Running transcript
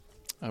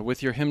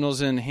With your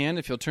hymnals in hand,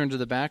 if you'll turn to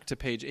the back to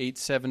page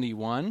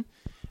 871,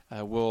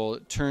 we'll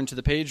turn to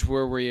the page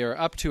where we are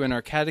up to in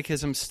our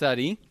catechism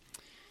study,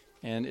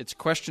 and it's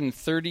question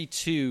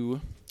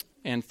 32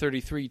 and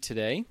 33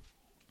 today.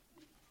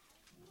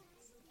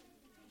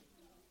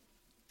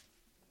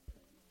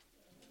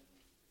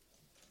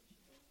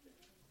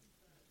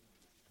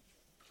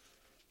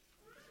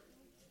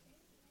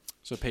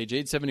 So page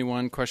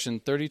 871, question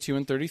 32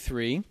 and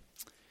 33.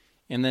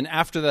 And then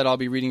after that, I'll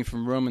be reading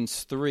from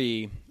Romans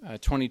 3,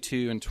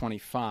 22 and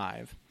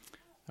 25,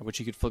 which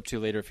you could flip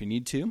to later if you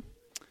need to.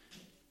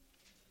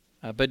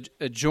 But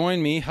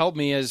join me, help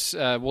me as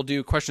we'll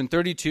do question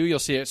 32. You'll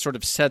see it sort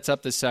of sets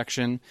up this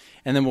section,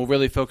 and then we'll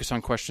really focus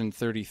on question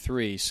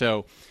 33.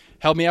 So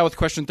help me out with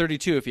question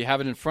 32 if you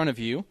have it in front of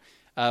you.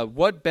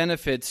 What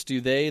benefits do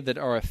they that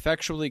are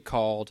effectually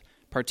called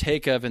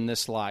partake of in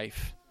this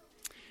life?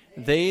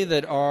 They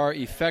that are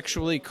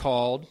effectually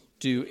called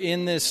do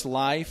in this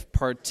life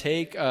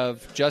partake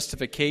of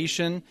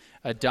justification,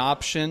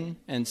 adoption,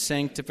 and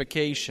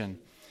sanctification,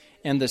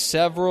 and the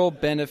several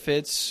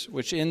benefits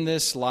which in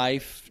this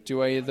life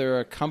do either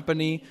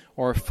accompany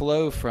or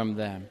flow from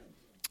them.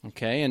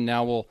 Okay, and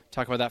now we'll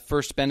talk about that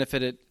first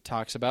benefit it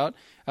talks about.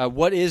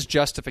 What is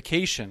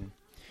justification?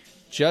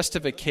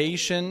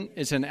 Justification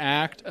is an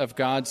act of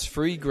God's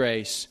free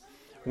grace,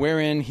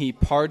 wherein he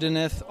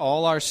pardoneth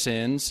all our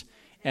sins,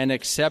 and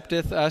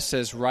accepteth us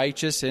as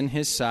righteous in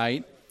his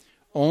sight,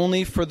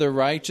 only for the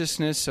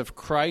righteousness of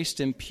Christ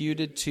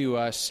imputed to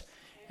us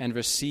and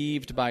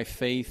received by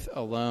faith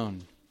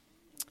alone.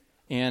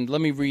 And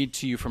let me read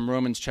to you from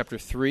Romans chapter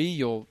 3.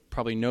 You'll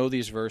probably know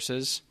these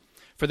verses.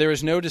 For there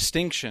is no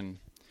distinction,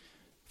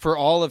 for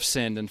all have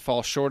sinned and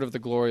fall short of the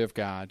glory of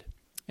God,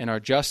 and are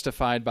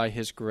justified by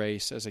his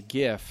grace as a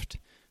gift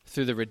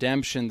through the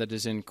redemption that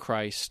is in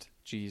Christ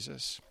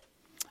Jesus.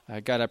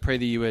 God, I pray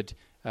that you would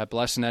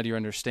bless and add your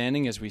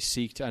understanding as we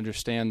seek to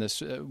understand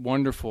this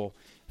wonderful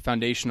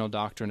foundational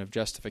doctrine of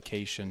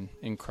justification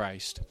in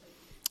Christ.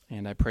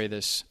 And I pray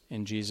this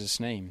in Jesus'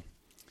 name.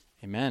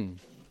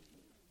 Amen.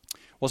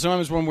 Well,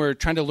 sometimes when we're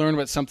trying to learn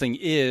what something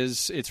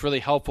is, it's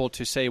really helpful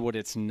to say what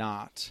it's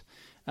not.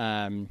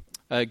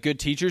 Good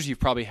teachers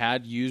you've probably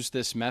had use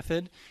this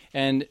method,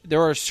 and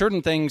there are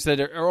certain things that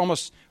are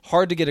almost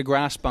hard to get a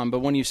grasp on, but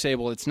when you say,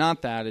 well, it's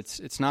not that,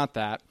 it's not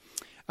that.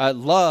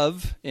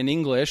 Love, in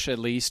English at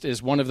least,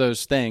 is one of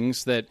those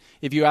things that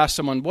if you ask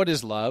someone, what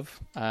is love?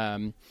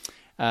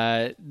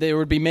 There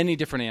would be many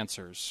different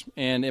answers,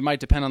 and it might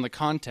depend on the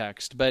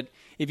context. But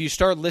if you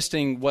start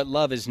listing what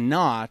love is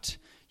not,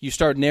 you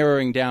start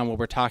narrowing down what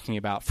we're talking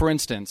about. For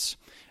instance,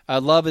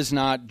 love is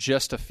not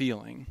just a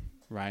feeling,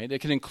 right? It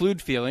can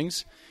include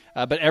feelings,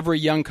 but every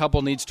young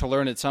couple needs to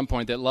learn at some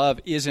point that love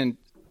isn't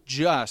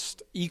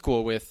just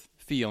equal with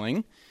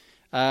feeling.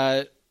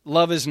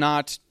 Love is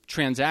not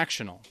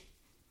transactional.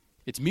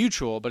 It's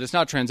mutual, but it's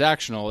not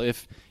transactional.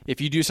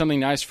 If you do something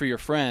nice for your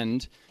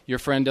friend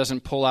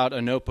doesn't pull out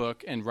a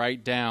notebook and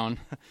write down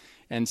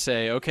and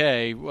say,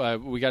 okay,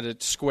 we got to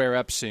square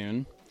up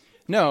soon.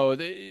 No,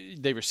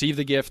 they receive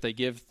the gift, they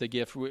give the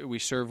gift, we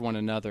serve one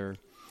another.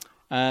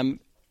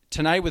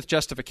 Tonight with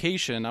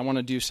justification, I want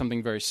to do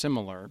something very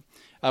similar.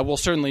 We'll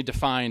certainly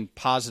define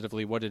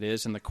positively what it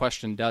is, and the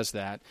question does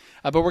that.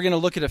 But we're going to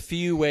look at a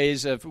few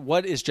ways of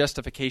what is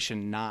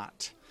justification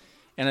not.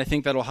 And I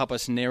think that'll help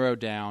us narrow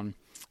down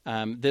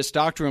this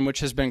doctrine,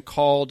 which has been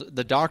called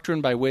the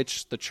doctrine by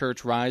which the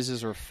church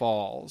rises or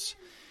falls.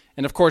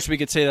 And of course, we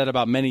could say that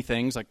about many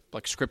things,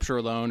 like Scripture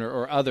alone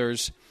or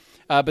others.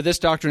 But this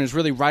doctrine is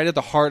really right at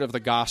the heart of the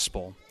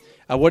gospel.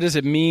 What does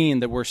it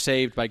mean that we're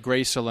saved by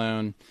grace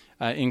alone,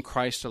 in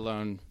Christ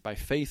alone, by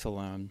faith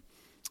alone?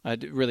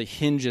 It really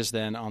hinges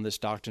then on this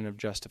doctrine of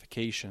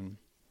justification.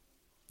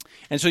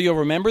 And so you'll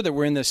remember that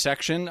we're in this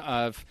section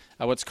of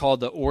what's called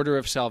the order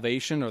of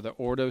salvation, or the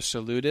Ordo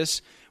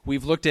Salutis.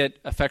 We've looked at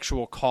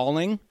effectual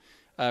calling,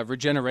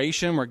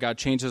 regeneration, where God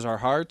changes our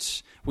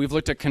hearts. We've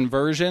looked at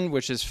conversion,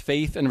 which is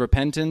faith and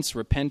repentance,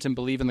 repent and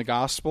believe in the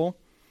gospel.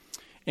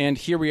 And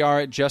here we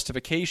are at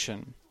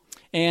justification.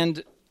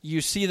 And you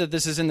see that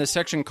this is in the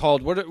section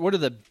called, what are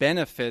the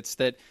benefits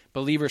that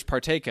believers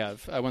partake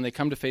of when they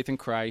come to faith in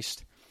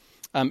Christ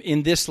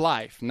in this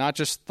life, not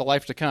just the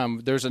life to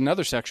come. There's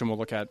another section we'll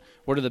look at,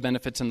 what are the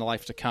benefits in the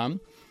life to come,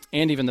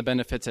 and even the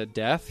benefits at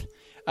death.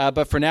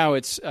 But for now,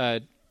 it's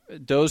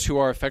those who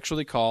are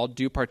effectually called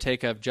do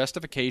partake of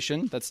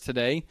justification, that's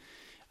today,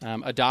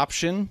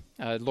 adoption,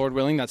 Lord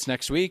willing, that's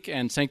next week,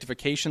 and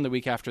sanctification the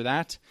week after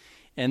that.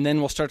 And then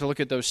we'll start to look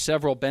at those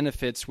several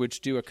benefits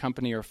which do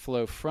accompany or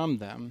flow from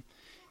them.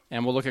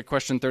 And we'll look at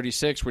question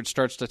 36, which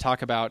starts to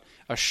talk about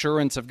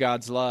assurance of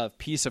God's love,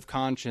 peace of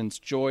conscience,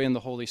 joy in the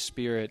Holy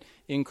Spirit,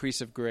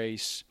 increase of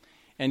grace.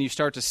 And you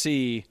start to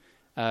see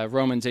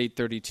Romans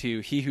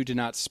 8:32, he who did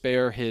not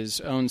spare his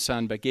own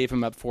son but gave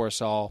him up for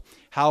us all,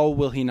 how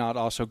will he not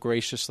also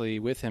graciously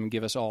with him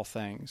give us all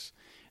things?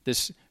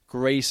 This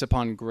grace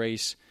upon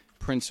grace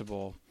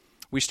principle.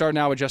 We start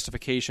now with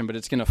justification, but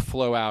it's going to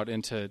flow out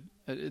into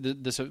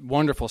this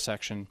wonderful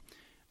section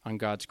on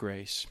God's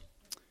grace.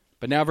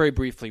 But now very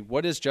briefly,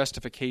 what is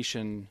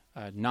justification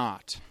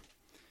not?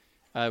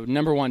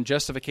 Number one,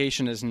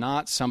 justification is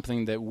not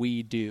something that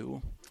we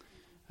do.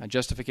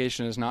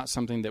 Justification is not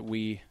something that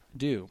we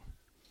do.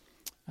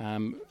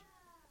 The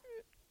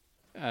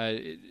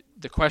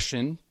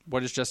question,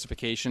 what is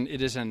justification?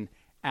 It is an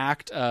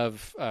act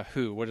of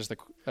who? What does the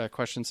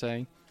question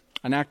say?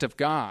 An act of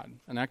God,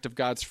 an act of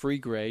God's free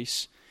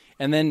grace.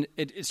 And then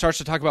it starts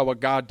to talk about what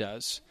God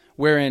does,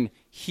 wherein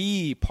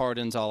he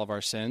pardons all of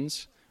our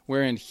sins,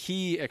 wherein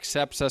he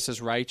accepts us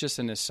as righteous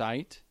in his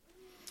sight,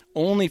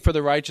 only for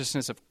the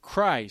righteousness of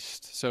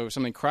Christ, so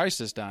something Christ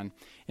has done,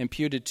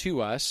 imputed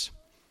to us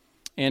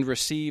and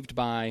received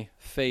by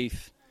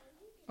faith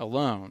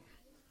alone.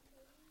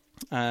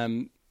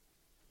 And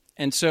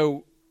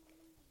so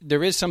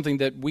there is something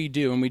that we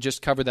do, and we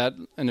just covered that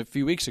a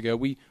few weeks ago.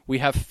 We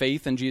have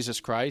faith in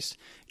Jesus Christ.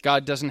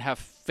 God doesn't have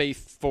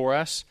faith for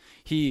us.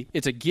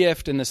 It's a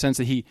gift in the sense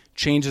that he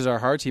changes our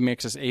hearts. He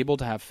makes us able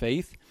to have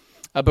faith.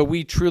 But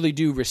we truly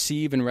do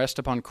receive and rest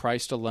upon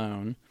Christ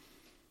alone.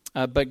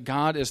 But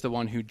God is the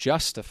one who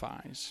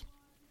justifies.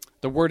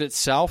 The word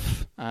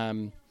itself,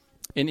 in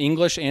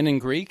English and in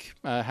Greek,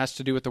 has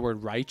to do with the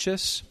word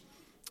righteous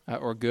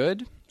or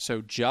good.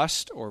 So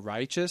just or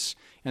righteous.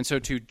 And so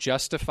to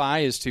justify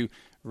is to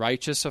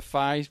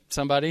righteousify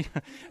somebody.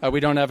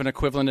 We don't have an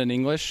equivalent in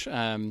English.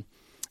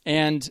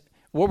 And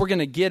what we're going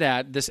to get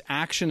at, this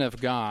action of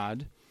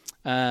God,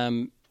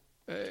 in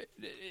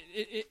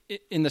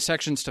the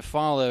sections to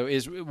follow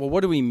is, well,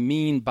 what do we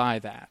mean by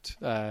that?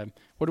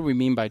 What do we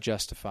mean by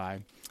justify?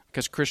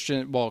 Because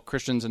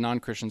Christians and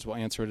non-Christians will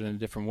answer it in a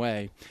different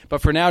way.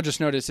 But for now,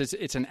 just notice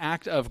it's an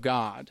act of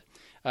God.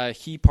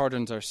 He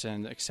pardons our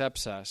sin,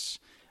 accepts us.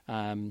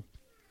 And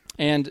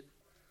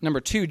number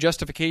two,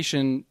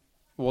 justification,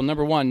 well,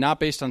 number one, not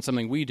based on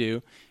something we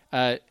do.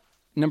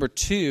 Number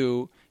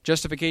two,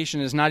 justification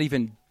is not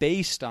even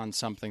based on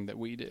something that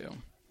we do.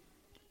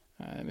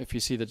 If you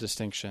see the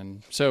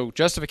distinction. So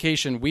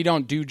justification, we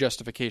don't do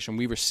justification,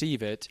 we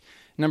receive it.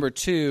 Number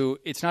two,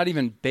 it's not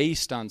even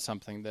based on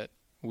something that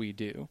we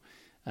do.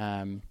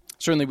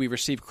 Certainly we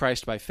receive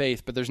Christ by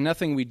faith, but there's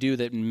nothing we do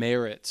that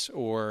merits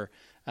or,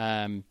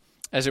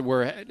 as it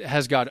were,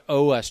 has God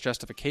owe us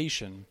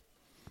justification.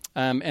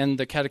 And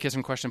the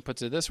Catechism question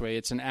puts it this way,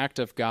 it's an act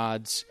of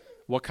God's,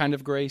 what kind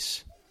of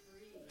grace?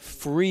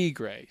 Free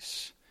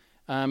grace.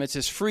 It's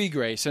his free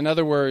grace. In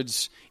other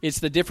words, it's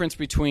the difference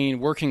between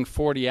working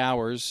 40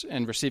 hours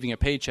and receiving a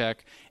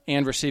paycheck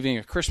and receiving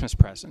a Christmas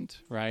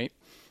present, right?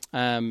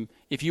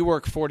 If you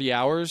work 40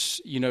 hours,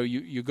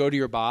 you go to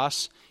your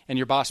boss and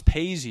your boss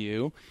pays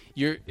you.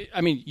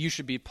 You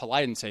should be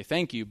polite and say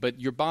thank you, but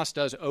your boss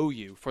does owe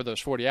you for those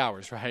 40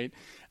 hours, right?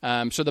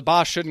 So the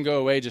boss shouldn't go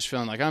away just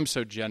feeling like, I'm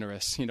so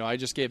generous. I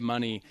just gave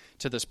money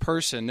to this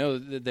person. No,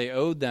 they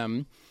owed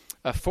them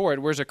for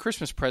it, whereas a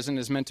Christmas present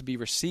is meant to be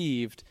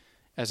received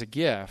as a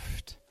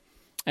gift.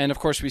 And of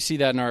course we see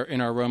that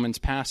in our Romans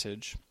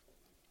passage.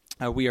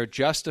 We are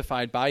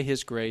justified by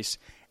his grace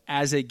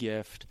as a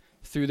gift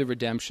through the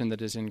redemption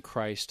that is in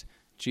Christ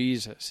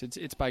Jesus.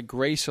 It's by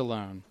grace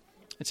alone.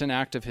 It's an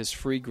act of his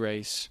free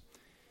grace.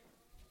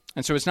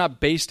 And so it's not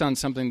based on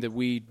something that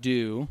we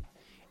do,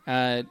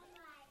 but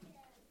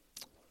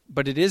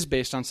it is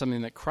based on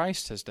something that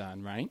Christ has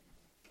done, right?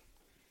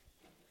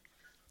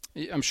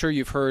 I'm sure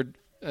you've heard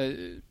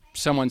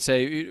someone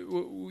say,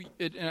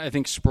 I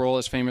think Sproul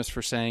is famous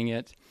for saying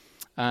it,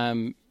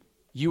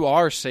 you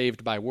are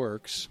saved by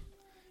works.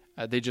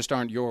 They just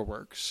aren't your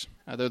works.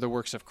 They're the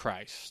works of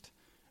Christ,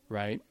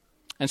 right?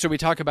 And so we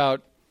talk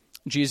about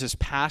Jesus'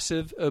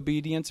 passive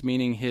obedience,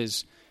 meaning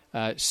his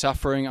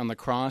suffering on the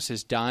cross,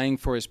 his dying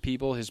for his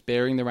people, his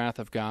bearing the wrath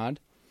of God.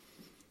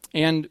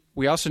 And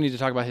we also need to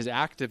talk about his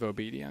active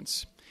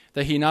obedience,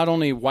 that he not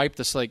only wiped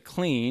the slate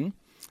clean,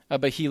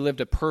 but he lived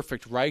a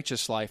perfect,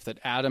 righteous life that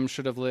Adam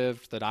should have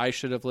lived, that I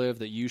should have lived,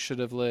 that you should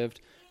have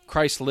lived.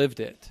 Christ lived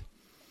it.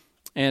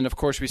 And, of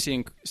course, we see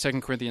in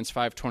 2 Corinthians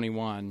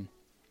 5:21,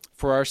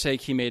 for our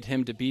sake he made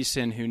him to be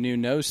sin who knew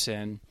no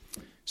sin,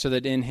 so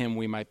that in him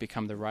we might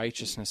become the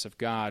righteousness of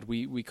God.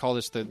 We call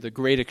this the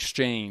great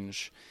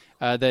exchange,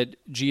 that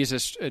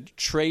Jesus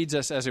trades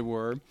us, as it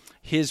were,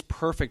 his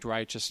perfect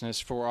righteousness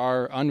for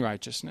our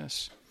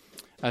unrighteousness.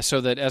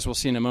 So that, as we'll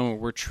see in a moment,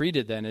 we're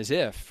treated then as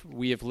if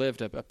we have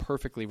lived a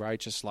perfectly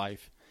righteous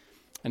life,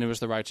 and it was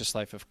the righteous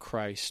life of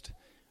Christ,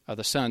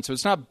 the Son. So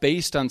it's not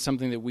based on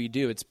something that we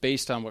do. It's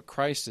based on what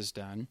Christ has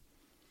done.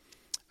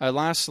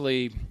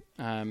 Lastly,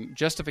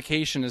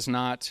 justification is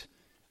not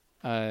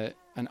an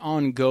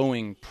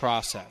ongoing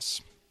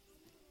process.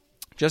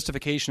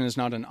 Justification is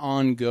not an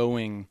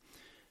ongoing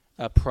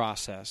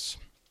process.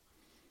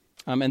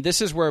 And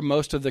this is where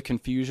most of the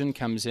confusion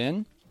comes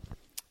in.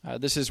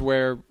 This is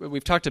where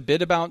we've talked a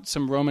bit about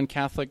some Roman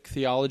Catholic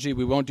theology.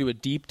 We won't do a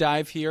deep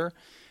dive here,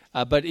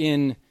 but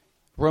in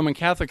Roman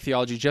Catholic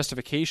theology,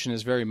 justification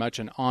is very much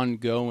an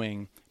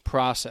ongoing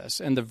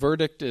process, and the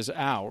verdict is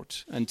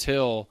out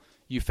until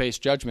you face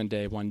Judgment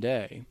Day one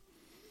day.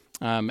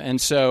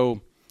 And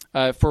so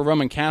for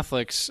Roman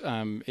Catholics,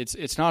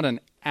 it's not an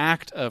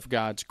act of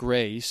God's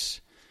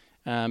grace.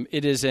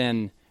 It is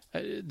an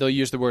they'll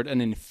use the word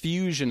an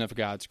infusion of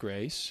God's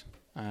grace.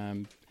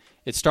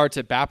 It starts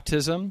at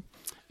baptism,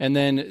 and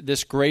then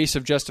this grace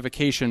of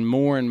justification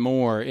more and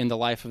more in the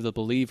life of the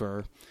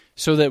believer,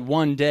 so that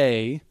one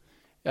day,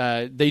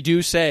 they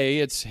do say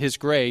it's His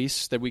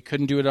grace, that we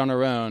couldn't do it on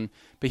our own,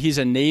 but He's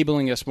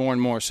enabling us more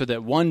and more so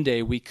that one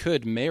day we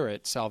could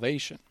merit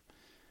salvation.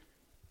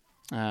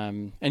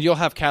 And you'll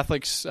have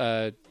Catholics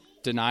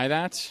deny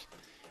that,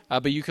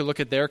 but you could look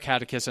at their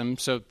catechism.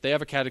 So they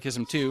have a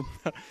catechism too,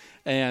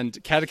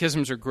 and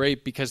catechisms are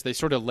great because they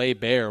sort of lay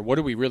bare what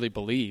do we really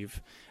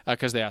believe,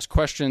 because they ask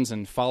questions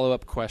and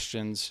follow-up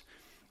questions.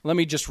 Let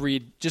me just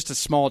read just a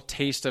small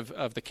taste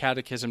of the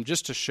catechism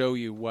just to show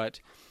you what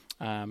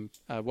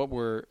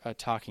we're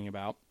talking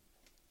about.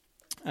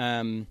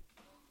 We'll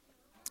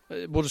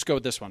just go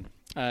with this one.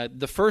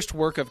 The first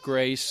work of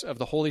grace of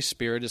the Holy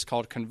Spirit is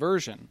called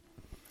conversion,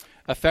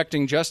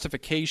 affecting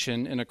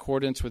justification in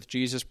accordance with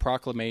Jesus'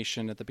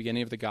 proclamation at the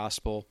beginning of the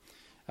gospel,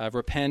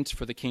 repent,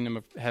 for the kingdom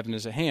of heaven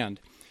is at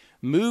hand.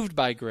 Moved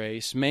by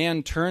grace,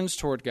 man turns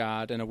toward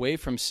God and away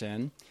from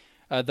sin,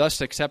 thus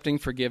accepting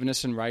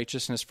forgiveness and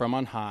righteousness from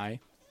on high.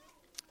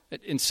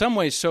 In some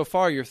ways, so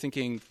far, you're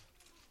thinking,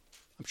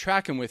 I'm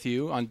tracking with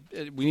you on.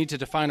 We need to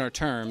define our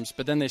terms,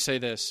 but then they say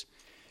this: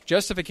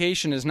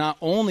 justification is not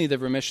only the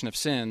remission of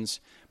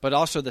sins, but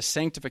also the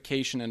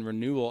sanctification and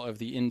renewal of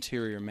the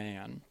interior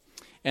man.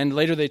 And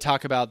later they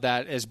talk about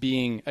that as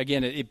being,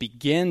 again, it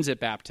begins at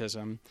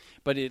baptism,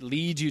 but it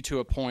leads you to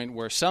a point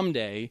where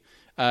someday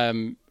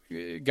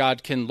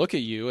God can look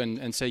at you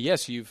and say,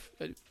 yes,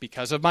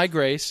 because of my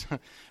grace,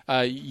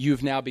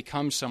 you've now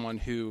become someone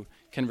who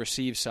can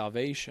receive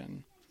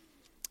salvation.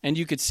 And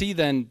you could see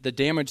then the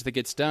damage that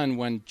gets done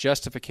when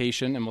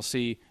justification, and we'll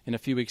see in a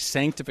few weeks,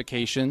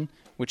 sanctification,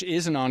 which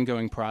is an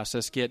ongoing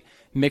process, get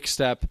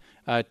mixed up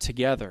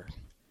together.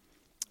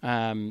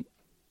 And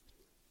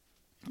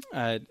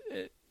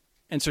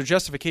so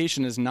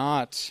justification is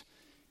not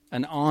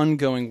an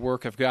ongoing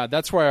work of God.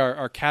 That's why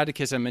our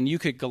catechism, and you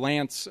could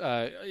glance,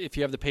 if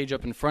you have the page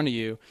up in front of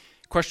you,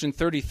 question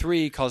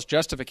 33 calls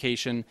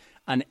justification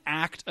an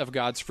act of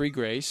God's free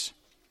grace.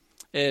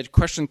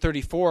 Question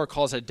 34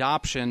 calls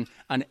adoption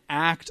an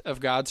act of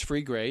God's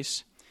free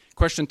grace.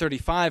 Question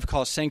 35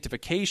 calls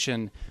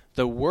sanctification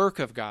the work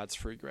of God's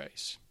free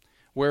grace,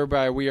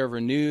 whereby we are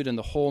renewed in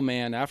the whole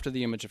man after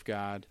the image of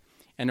God,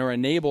 and are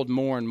enabled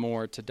more and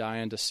more to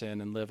die unto sin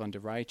and live unto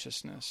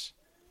righteousness.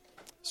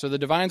 So the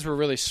divines were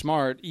really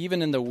smart.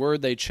 Even in the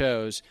word they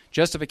chose,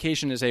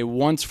 justification is a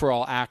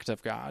once-for-all act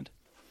of God.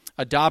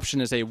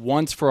 Adoption is a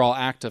once-for-all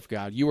act of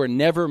God. You are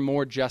never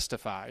more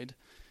justified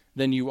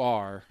than you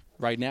are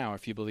right now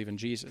if you believe in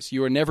Jesus.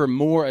 You are never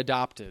more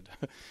adopted,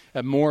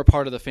 more a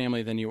part of the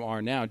family than you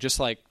are now, just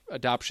like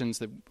adoptions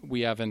that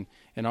we have in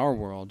our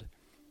world.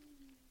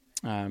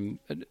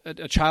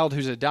 A child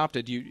who's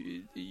adopted,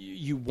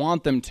 you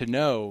want them to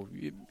know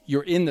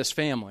you're in this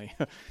family.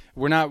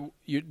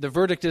 The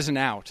verdict isn't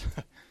out.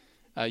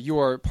 You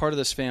are part of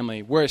this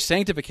family. Whereas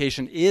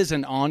sanctification is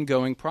an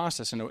ongoing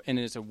process, and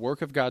it's a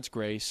work of God's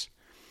grace,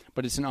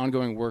 but it's an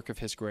ongoing work of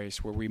His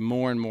grace where we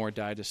more and more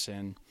die to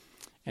sin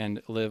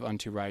and live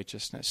unto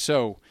righteousness.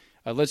 So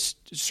let's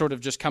sort of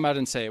just come out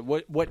and say,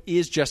 what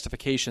is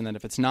justification then?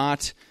 If it's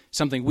not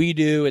something we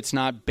do, it's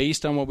not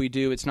based on what we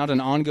do, it's not an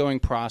ongoing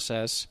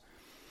process.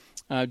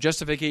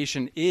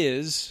 Justification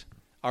is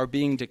our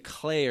being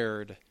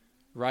declared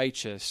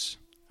righteous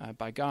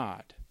by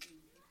God.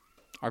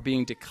 Our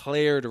being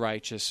declared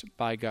righteous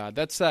by God.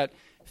 That's that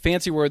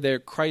fancy word there.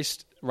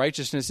 Christ's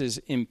righteousness is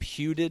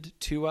imputed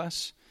to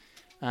us.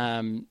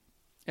 Another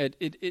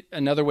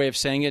way of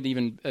saying it,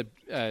 even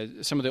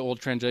some of the old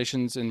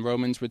translations in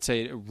Romans would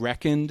say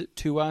reckoned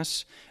to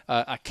us,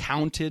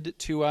 accounted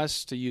to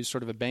us, to use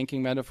sort of a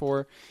banking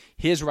metaphor.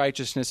 His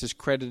righteousness is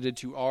credited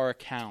to our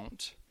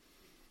account.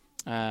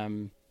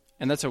 And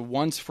that's a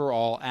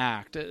once-for-all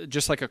act.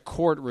 Just like a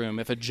courtroom,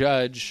 if a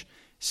judge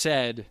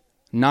said,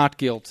 not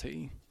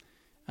guilty,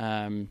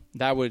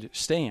 that would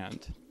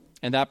stand.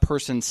 And that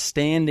person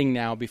standing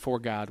now before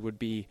God would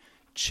be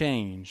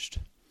changed.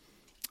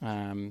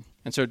 And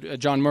so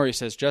John Murray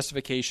says,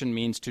 justification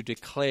means to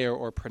declare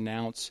or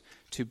pronounce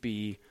to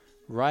be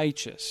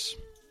righteous.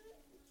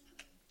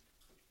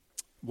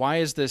 Why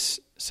is this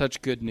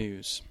such good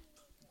news?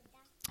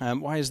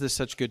 Why is this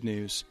such good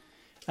news?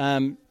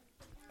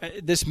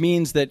 This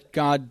means that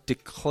God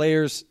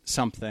declares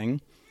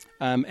something,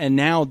 and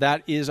now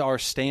that is our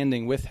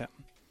standing with Him.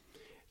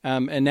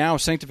 And now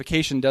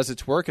sanctification does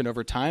its work, and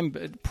over time,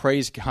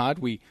 praise God,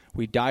 we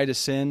die to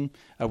sin,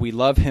 we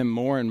love Him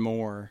more and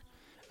more.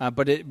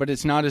 But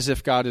it's not as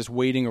if God is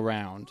waiting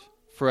around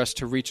for us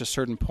to reach a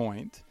certain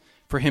point,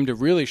 for Him to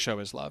really show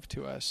His love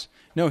to us.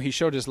 No, He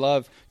showed His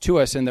love to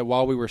us in that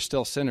while we were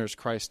still sinners,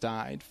 Christ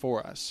died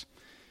for us.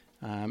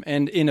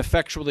 And in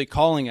effectually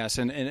calling us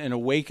and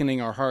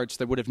awakening our hearts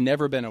that would have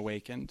never been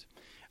awakened.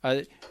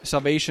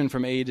 Salvation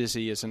from A to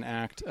Z is an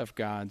act of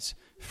God's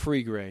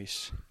free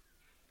grace.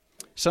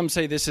 Some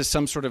say this is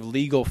some sort of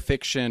legal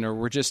fiction, or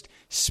we're just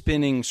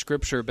spinning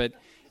Scripture, but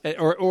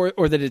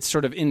or that it's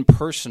sort of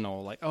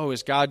impersonal, like, oh,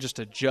 is God just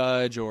a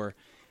judge? Or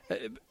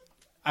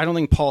I don't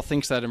think Paul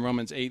thinks that in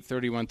Romans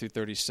 8:31 through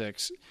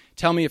 36.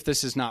 Tell me if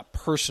this is not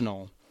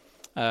personal,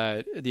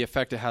 the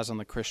effect it has on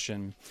the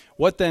Christian.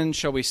 What then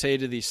shall we say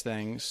to these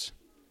things?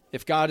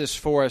 If God is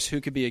for us,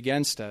 who could be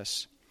against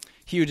us?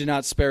 He who did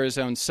not spare his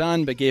own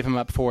son, but gave him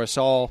up for us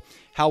all,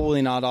 how will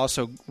he not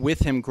also with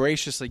him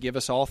graciously give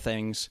us all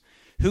things?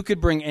 Who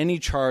could bring any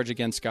charge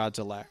against God's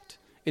elect?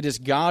 It is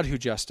God who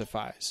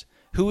justifies.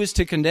 Who is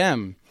to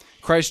condemn?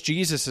 Christ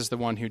Jesus is the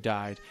one who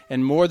died,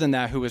 and more than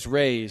that, who was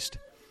raised,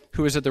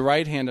 who is at the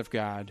right hand of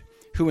God,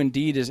 who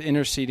indeed is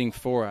interceding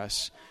for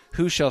us.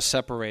 Who shall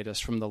separate us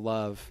from the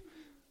love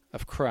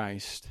of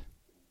Christ?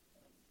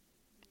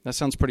 That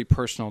sounds pretty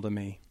personal to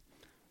me,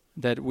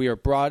 that we are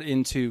brought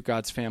into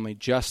God's family,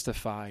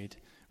 justified,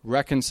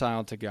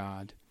 reconciled to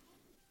God,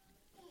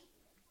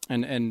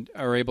 and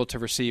are able to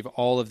receive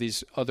all of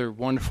these other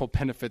wonderful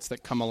benefits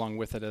that come along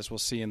with it, as we'll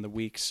see in the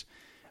weeks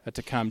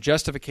to come.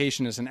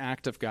 Justification is an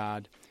act of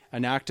God,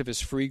 an act of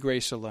his free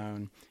grace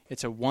alone.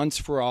 It's a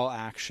once-for-all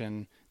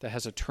action that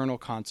has eternal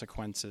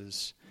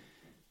consequences.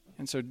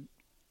 And so,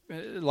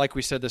 like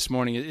we said this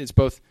morning, it's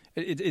both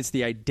it's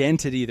the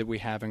identity that we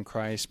have in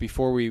Christ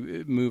before we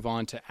move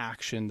on to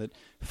action that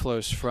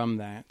flows from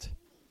that.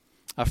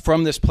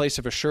 From this place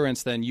of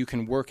assurance, then, you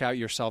can work out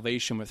your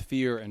salvation with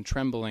fear and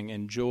trembling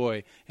and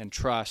joy and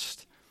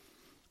trust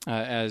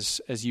as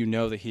you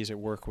know that he's at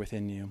work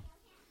within you.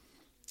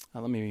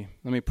 Let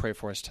me pray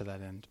for us to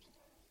that end.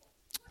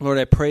 Lord,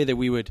 I pray that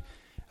we would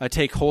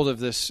take hold of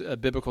this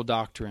biblical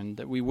doctrine,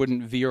 that we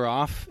wouldn't veer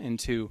off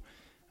into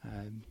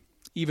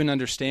even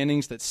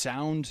understandings that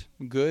sound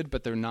good,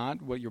 but they're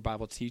not what your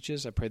Bible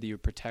teaches. I pray that you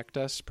would protect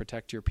us,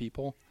 protect your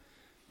people.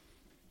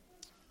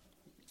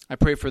 I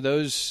pray for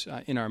those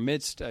in our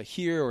midst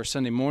here or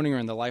Sunday morning or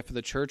in the life of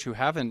the church who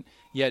haven't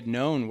yet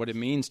known what it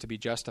means to be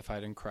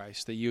justified in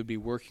Christ, that you would be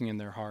working in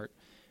their heart,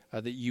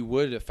 that you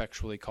would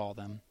effectually call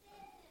them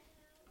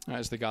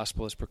as the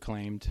gospel is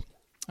proclaimed.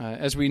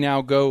 As we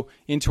now go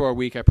into our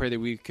week, I pray that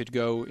we could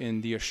go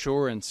in the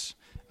assurance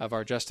of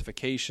our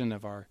justification,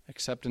 of our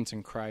acceptance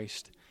in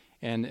Christ.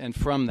 And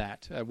from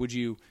that, would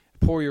you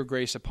pour your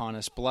grace upon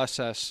us,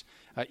 bless us,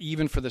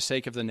 even for the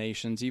sake of the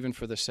nations, even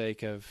for the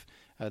sake of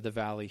the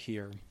valley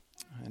here.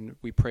 And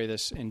we pray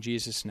this in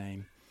Jesus'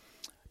 name.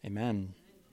 Amen.